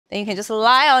Then you can just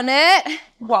lie on it.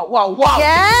 Wow, wow, wow.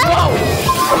 Yeah. Wow.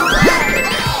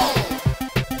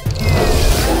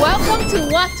 Welcome to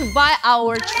What to Buy,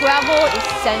 our travel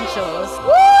essentials.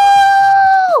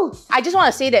 Woo! I just want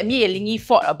to say that me and Lingyi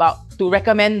fought about to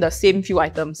recommend the same few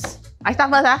items. I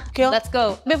start first, huh? Okay, let's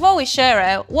go. Before we share,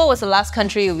 right, what was the last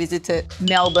country you visited?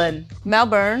 Melbourne.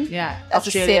 Melbourne? Yeah, That's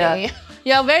Australia. a city.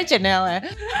 You're very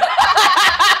Jeanette.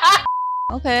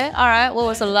 Okay, alright. What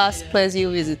was the last place you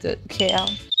visited? KL.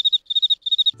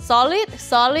 Solid?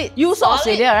 Solid? You saw Solid?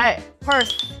 Australia, right?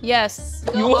 Perth. Yes.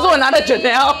 You also another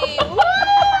Jeanette.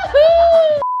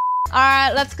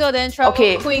 Alright, let's go then. Travel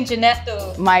Okay. Queen Jeanette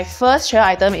too. My first travel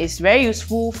item is very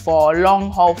useful for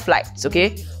long haul flights,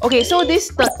 okay? Okay, so this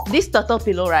turtle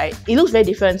pillow, right? It looks very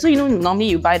different. So you know, normally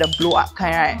you buy the blow up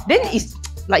kind, right? Then it's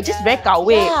like just very gao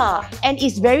wei. Yeah. And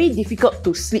it's very difficult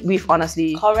to sleep with,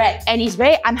 honestly. Correct. And it's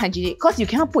very unhygienic because you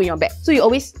cannot put in your bag. So you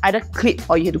always either clip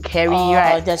or you have to carry,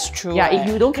 right? That's true. Yeah, if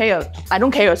you don't carry I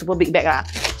don't carry a super big bag.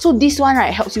 So this one,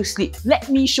 right, helps you sleep. Let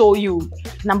me show you.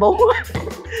 Number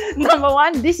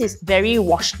one, this is very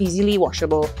easily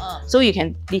washable. So you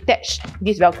can detach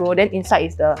this Velcro, then inside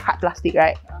is the hard plastic,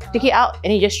 right? Take it out and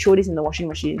then you just throw this in the washing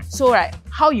machine. So, right,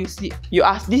 how you sleep? You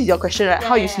ask, this is your question, right?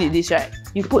 How you sleep this, right?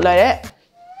 You put like that,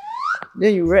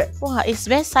 then you wrap. Wow, it's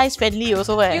very size friendly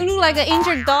also. You look like an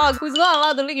injured dog who's not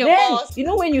allowed to lick your Then, balls. you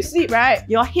know when you sleep, right?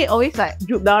 Your head always like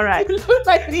droop down, right? You look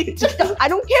like I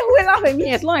don't care who will laugh at me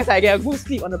as long as I get a good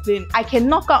sleep on the plane. I can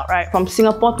knock out, right, from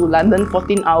Singapore to London,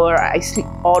 14 hours, right? I sleep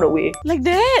all the way. Like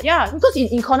that? Yeah, because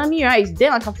in economy, right, it's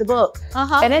damn uncomfortable.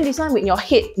 And then this one, when your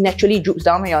head naturally droops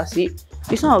down when you're asleep,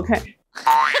 this one will catch.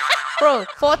 Bro,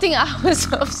 14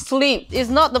 hours of sleep is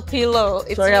not the pillow.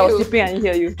 It's Sorry, you. I was sleeping, I didn't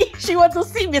hear you. She want to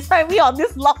sit beside me on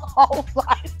this long haul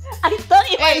flight. I thought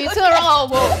if Hey, you took a wrong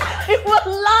move. it would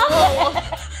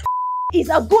laugh. It's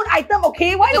a good item,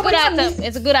 okay? Why It's a nobody good want me? item.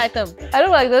 It's a good item. I look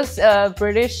like this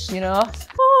British, you know.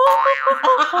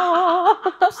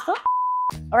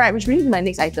 Alright, which brings me to my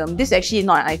next item. This is actually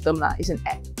not an item, lah. It's an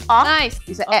app. Nice.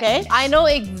 It's an Okay. app. I know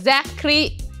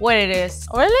exactly what it is.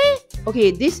 Really?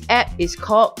 Okay, this app is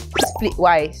called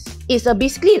Splitwise. It's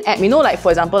basically an app, you know, like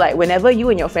for example, like whenever you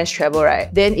and your friends travel,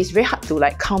 right, then it's very hard to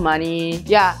like count money.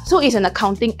 Yeah, so it's an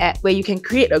accounting app where you can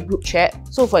create a group chat.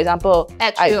 So for example,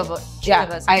 Add three of us.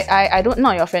 I don't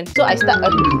know your friends. So I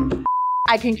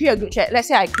I can create a group chat. Let's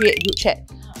say I create group chat.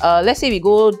 Let's say we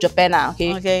go Japan,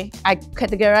 okay? Okay. I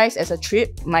categorize as a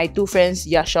trip my two friends,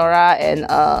 Yashara and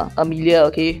Amelia,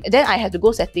 okay? Then I have to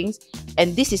go settings,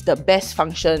 and this is the best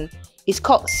function. It's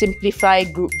called Simplify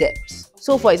Group Debts.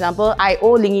 So for example, I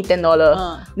owe Lingyi $10.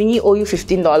 Lingyi owe you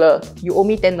 $15. You owe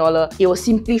me $10. It will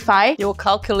simplify You will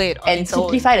calculate on and its own.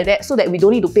 simplify the debt so that we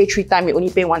don't need to pay 3 times, we only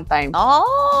pay 1 time.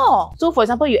 Oh. So for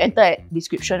example, you enter a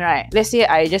description, right? Let's say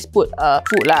I just put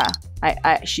food lah.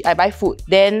 I buy food.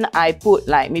 Then I put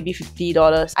like maybe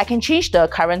 $50. I can change the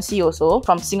currency also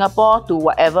from Singapore to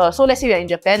whatever. So let's say we're in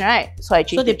Japan, right? So I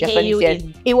change So they to pay Japanese you yen.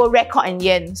 in- It will record in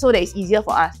yen so that it's easier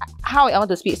for us. How I want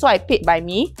to split. So I paid by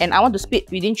me and I want to split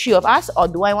within 3 of us, or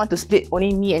do I want to split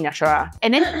only me and Yashara?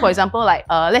 And then for example, like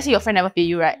let's say your friend never pay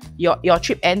you, right? Your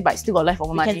trip end but still got leftover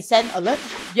You money. can send alert.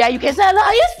 Yeah, you can send alert.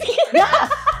 Yes, yeah.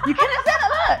 You can send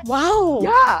alert. Wow.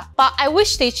 Yeah. But I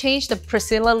wish they changed the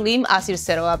Priscilla Lim asked you to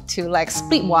set up to like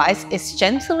Splitwise is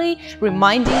gently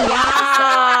reminding you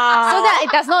so that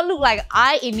it does not look like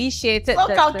I initiated So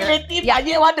the calculative. Yeah, I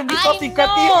didn't want to be so I secretive,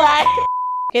 know. right?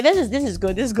 Okay, this is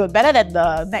good. This is good. Better than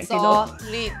the next, you know.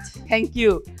 solid. Thank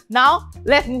you. Now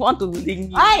let's move on to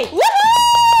Lingyi. Hi.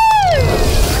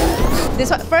 This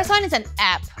one, first one is an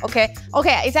app, okay?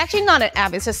 Okay, it's actually not an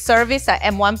app, it's a service that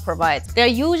M1 provides. Their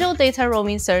usual data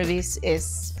roaming service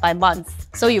is by month.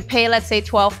 So you pay, let's say,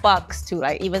 $12 to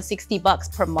like even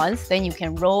 $60 per month, then you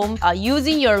can roam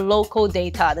using your local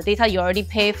data, the data you already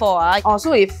pay for.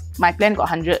 Also, if my plan got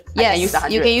 100, I can use the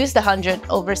 100. You can use the 100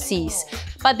 overseas.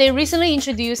 But they recently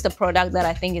introduced a product that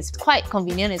I think is quite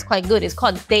convenient, it's quite good. It's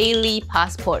called Daily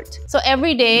Passport. So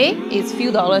every day, it's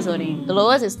few dollars only. The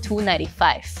lowest is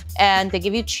 $2.95. And they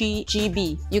give you 3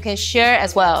 GB. You can share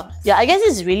as well. Yeah, I guess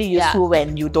it's really useful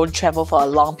when you don't travel for a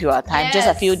long period of time, just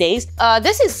a few days.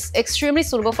 This is extremely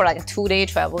suitable for like a 2-day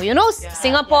travel. You know,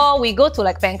 Singapore, we go to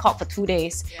like Bangkok for 2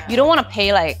 days. You don't want to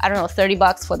pay like, I don't know,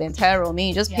 $30 for the entire roaming.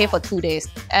 You just pay for 2 days.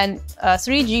 And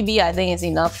 3 GB, I think, is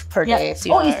enough per day.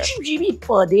 So Oh, it's 3 GB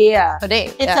per day. Per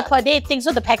day. It's a per day thing,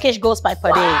 so the package goes by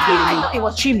per day. I thought it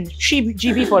was 3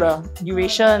 GB for the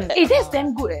duration. Hey, that's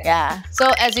damn good. Yeah.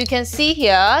 So as you can see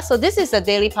here, so this is the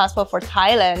daily passport for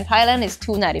Thailand. Thailand is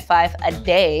 $2.95 a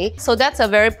day. So that's a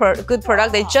very good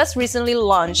product. They just recently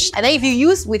launched. And then if you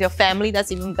use with your family,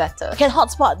 that's even better. Can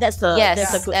hotspot, that's the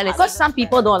good that is Because some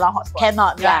people don't allow hotspot.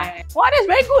 Cannot, yeah. Wow, that's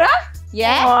very good, huh?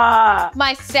 Yeah. Wow.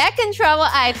 My second travel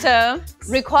item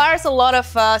requires a lot of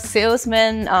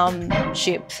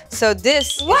salesmanship. So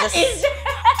this is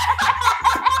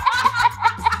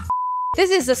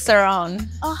this is a sarong.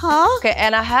 Okay,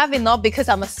 and I have it not because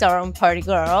I'm a sarong party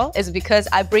girl. It's because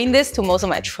I bring this to most of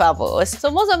my travels. So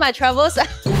most of my travels,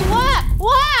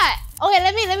 what? Okay,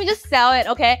 let me just sell it,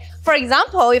 okay? For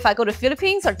example, if I go to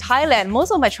Philippines or Thailand,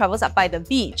 most of my travels are by the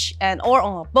beach or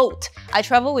on a boat. I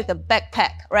travel with a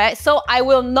backpack, right? So I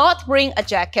will not bring a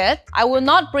jacket. I will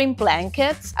not bring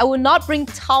blankets. I will not bring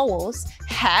towels,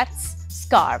 hats,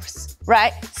 scarves,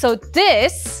 right? So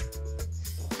this,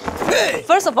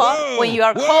 first of all, when you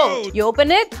are cold, you open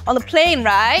it on the plane,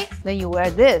 right? Then you wear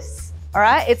this, all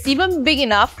right? It's even big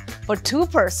enough for 2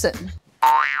 person,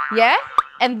 yeah?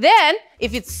 And then,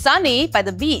 if it's sunny by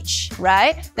the beach,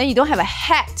 right? Then you don't have a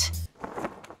hat.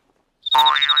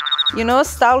 You know,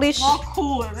 stylish. More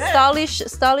cool, isn't it?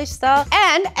 Stylish style.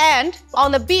 And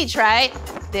on the beach, right?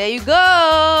 There you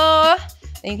go.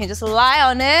 Then you can just lie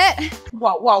on it.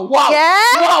 Wow. Yeah?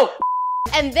 Wow.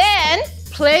 And then,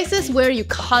 places where you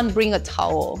can't bring a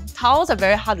towel. Towels are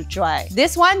very hard to dry.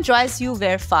 This one dries you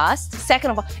very fast.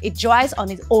 Second of all, it dries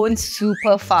on its own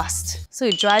super fast. So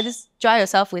you dry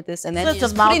yourself with this and then you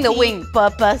just put in the wing.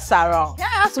 Purpose sarong.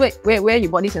 Yeah, so wait, where you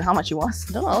bought this and how much it was?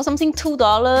 I don't know, something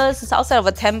 $2. It's outside of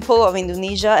a temple of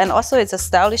Indonesia and also it's a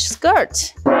stylish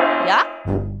skirt. Yeah?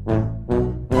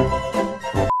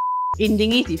 In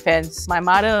Lingyi's defense, my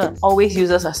mother always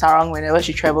uses a sarong whenever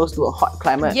she travels to a hot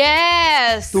climate.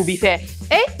 Yes! To be fair.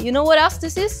 Hey, you know what else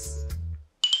this is?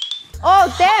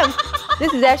 Oh, damn!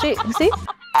 This is actually, you see?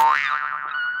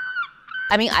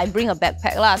 I mean, I bring a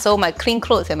backpack lah, so my clean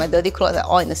clothes and my dirty clothes are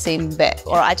all in the same bag.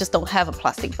 Or I just don't have a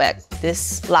plastic bag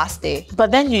this last day.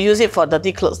 But then you use it for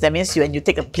dirty clothes. That means when you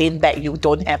take a plain bag, you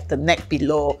don't have the neck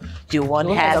below. You won't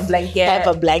have a blanket. Have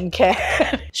a blanket.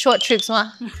 Short trips,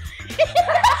 ma.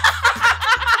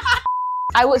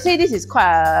 I would say this is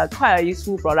quite a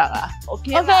useful product.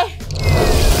 Okay.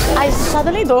 I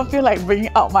suddenly don't feel like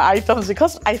bringing out my items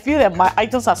because I feel that my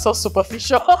items are so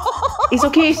superficial. It's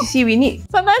okay, Xixi, we need.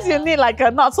 Sometimes you need like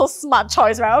a not so smart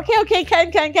choice, right? Okay,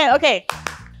 can. Okay.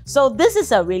 So this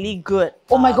is a really good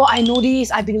Oh my god, I know this.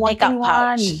 I've been makeup wanting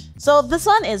one. pouch. So this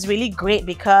one is really great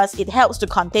because it helps to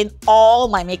contain all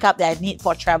my makeup that I need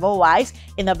for travel-wise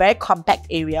in a very compact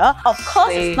area. Of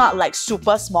course, it's not like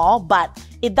super small, but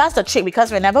it does the trick because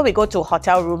whenever we go to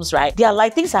hotel rooms, right, their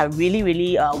lightings are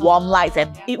really warm lights and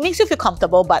it makes you feel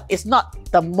comfortable, but it's not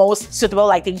the most suitable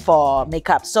lighting for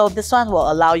makeup. So this one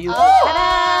will allow you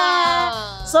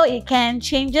so it can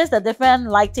changes the different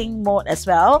lighting mode as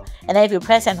well. And then if you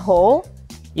press and hold,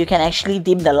 you can actually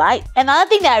dim the light. Another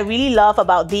thing that I really love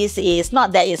about this is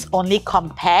not that it's only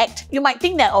compact. You might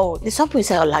think that, oh, this one puts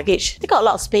your luggage. Take out a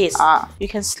lot of space. You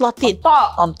can slot it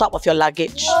on top of your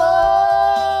luggage.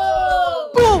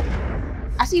 Boom!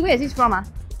 I see, where is this from?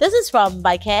 This is from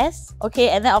byCaxs. Okay,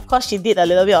 and then of course she did a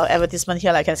little bit of advertisement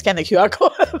here, like I can scan the QR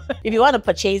code. If you want to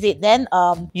purchase it, then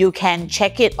you can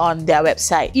check it on their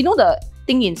website. You know the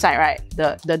thing inside, right?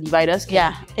 The dividers?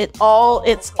 Yeah, it's all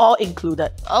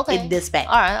included in this bag.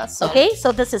 Alright, that's okay.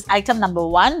 So this is item number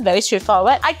 1, very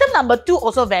straightforward. Item number 2,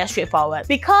 also very straightforward.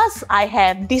 Because I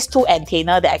have these 2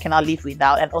 antenna that I cannot live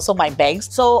without and also my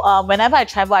bangs. So whenever I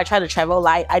travel, I try to travel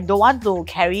light. I don't want to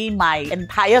carry my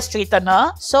entire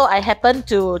straightener. So I happen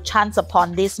to chance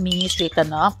upon this mini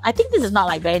straightener. I think this is not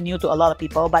like very new to a lot of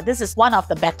people, but this is one of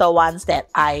the better ones that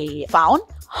I found.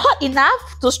 Hot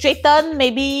enough to straighten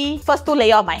maybe first 2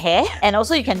 layers of my hair, and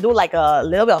also you can do like a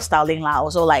little bit of styling lah,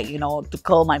 also like, you know, to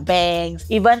curl my bangs,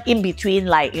 even in between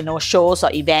like, you know, shows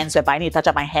or events where I need to touch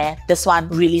up my hair. This one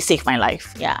really saved my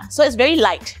life. Yeah, so it's very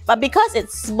light, but because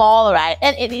it's small, right,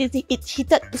 and it's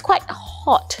heated, it's quite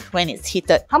hot when it's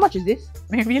heated. How much is this?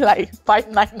 Maybe like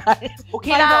 $5.99.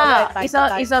 Okay lah,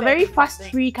 it's a very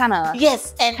fuss-free kind of.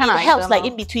 Yes, and it helps like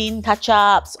in between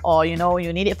touch-ups, or you know,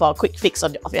 you need it for a quick fix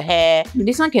of your hair.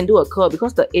 This one can do a curl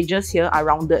because the edges here are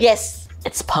rounded. Yes,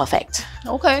 it's perfect.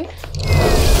 okay.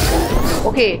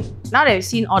 Okay, now that you've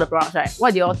seen all the products, right,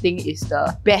 what do you all think is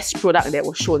the best product that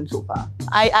was shown so far?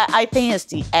 I think it's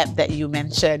the app that you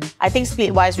mentioned. I think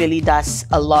Splitwise really does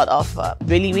a lot of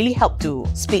really help to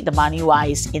split the money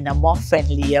wise in a more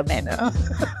friendlier manner.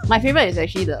 My favorite is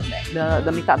actually the bag,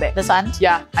 the makeup bag. This one?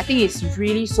 Yeah, I think it's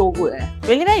really so good.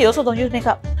 Really, man? You also don't use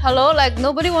makeup? Hello, like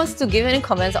nobody wants to give any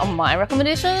comments on my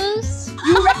recommendations.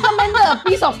 You recommended a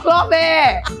piece of cloth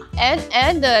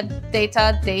And the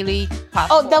data daily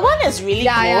passport. Oh, that one is really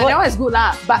Yeah, good. that one is good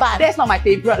lah. But that's not my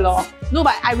favorite lor. No,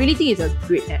 but I really think it's a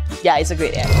great app. Yeah, it's a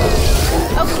great app.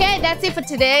 Okay, that's it for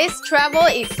today's Travel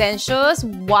Essentials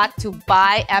What to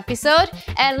Buy episode.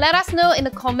 And let us know in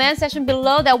the comment section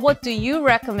below that what do you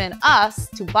recommend us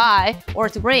to buy or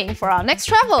to bring for our next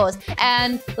travels.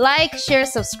 And like, share,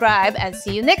 subscribe, and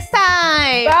see you next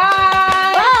time.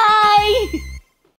 Bye! Bye!